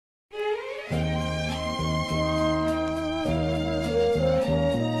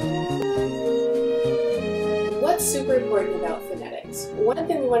super important about phonetics. One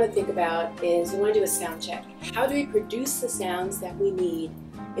thing we want to think about is we want to do a sound check. How do we produce the sounds that we need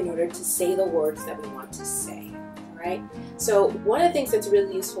in order to say the words that we want to say? All right? So one of the things that's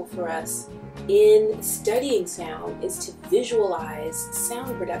really useful for us in studying sound is to visualize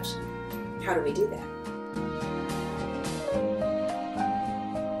sound production. How do we do that?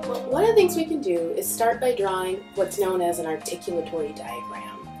 Well, one of the things we can do is start by drawing what's known as an articulatory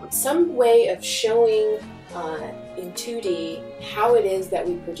diagram. Some way of showing in 2D how it is that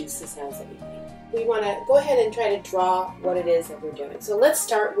we produce the sounds that we make. We want to go ahead and try to draw what it is that we're doing. So let's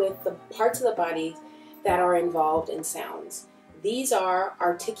start with the parts of the body that are involved in sounds. These are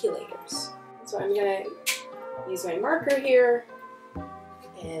articulators. So I'm going to use my marker here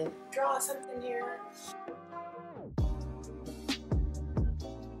and draw something here.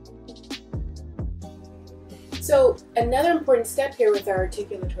 So another important step here with our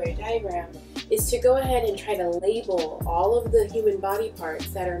articulatory diagram is to go ahead and try to label all of the human body parts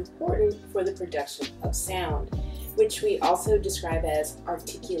that are important for the production of sound, which we also describe as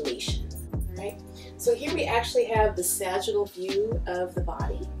articulation. All right? So here we actually have the sagittal view of the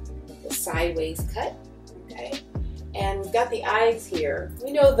body, the sideways cut, okay? And we've got the eyes here.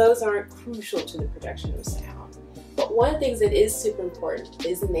 We know those aren't crucial to the production of sound, but one of the things that is super important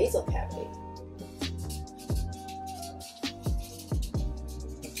is the nasal cavity.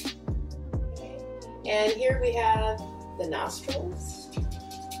 And here we have the nostrils.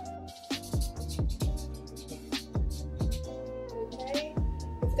 Okay,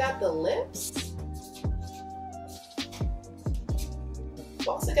 we've got the lips. We've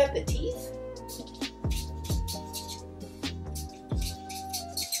also got the teeth.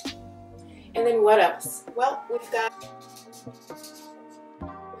 And then what else? Well, we've got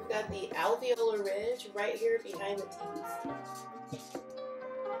the alveolar ridge right here behind the teeth.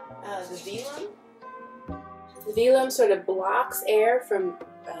 The velum. The velum sort of blocks air from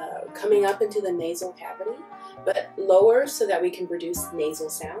coming up into the nasal cavity, but lowers so that we can produce nasal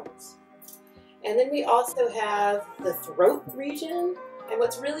sounds. And then we also have the throat region, and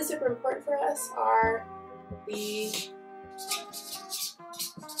what's really super important for us are the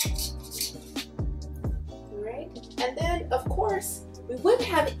right. And then, of course, we wouldn't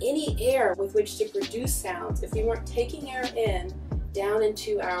have any air with which to produce sounds if we weren't taking air in down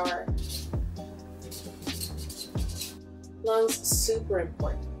into our lungs. Super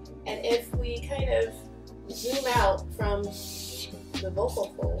important. And if we kind of zoom out from the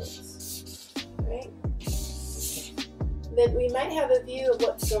vocal folds, right, then we might have a view of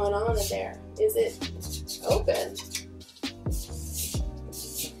what's going on in there. Is it open?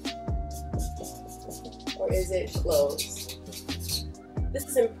 Or is it closed? This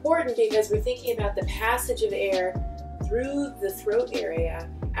is important because we're thinking about the passage of air through the throat area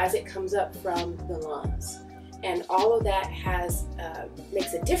as it comes up from the lungs. And all of that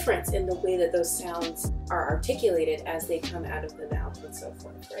makes a difference in the way that those sounds are articulated as they come out of the mouth and so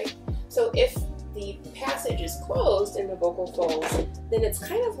forth, right? So if the passage is closed in the vocal folds, then it's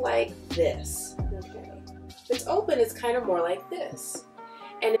kind of like this, okay? If it's open, it's kind of more like this.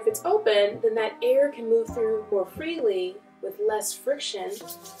 And if it's open, then that air can move through more freely with less friction,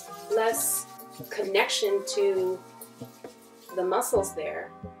 less connection to the muscles there.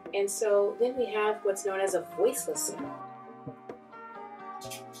 And so then we have what's known as a voiceless sound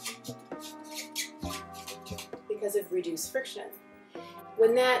because of reduced friction.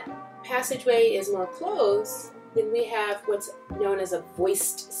 When that passageway is more closed, then we have what's known as a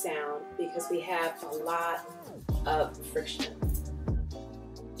voiced sound because we have a lot of friction.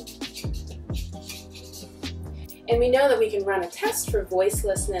 And we know that we can run a test for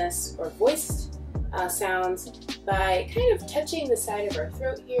voicelessness or voiced sounds by kind of touching the side of our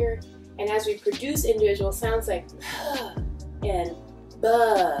throat here, and as we produce individual sounds like "huh" and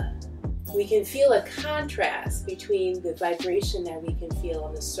 "buh," we can feel a contrast between the vibration that we can feel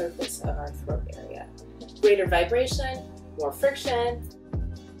on the surface of our throat area. Greater vibration, more friction,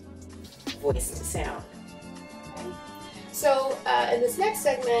 voiced sound. So in this next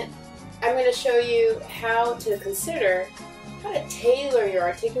segment, I'm going to show you how to tailor your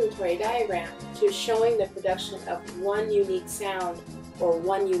articulatory diagram to showing the production of one unique sound or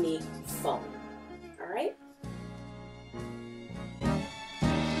one unique phone.